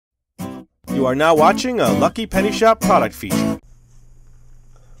You are now watching a Lucky Penny Shop product feature.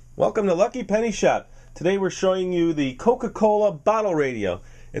 Welcome to Lucky Penny Shop. Today we're showing you the Coca-Cola bottle radio.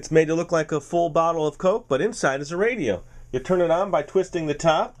 It's made to look like a full bottle of Coke, but inside is a radio. You turn it on by twisting the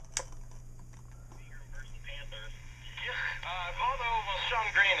top.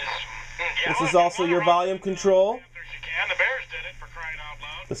 This is also your volume control.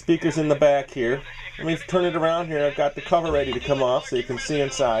 The speaker's in the back here. Let me turn it around here. I've got the cover ready to come off so you can see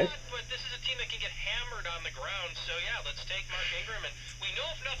inside.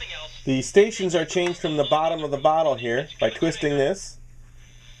 The stations are changed from the bottom of the bottle here by twisting this.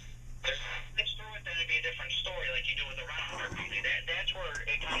 That's where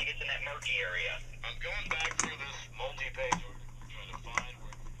it kind of gets in that murky area. I'm going back through this multi-page trying to find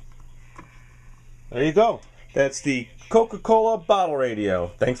where... There you go. That's the Coca-Cola bottle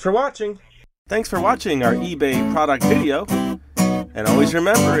radio. Thanks for watching. Thanks for watching our eBay product video. And always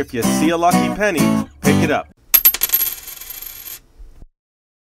remember, if you see a lucky penny, pick it up.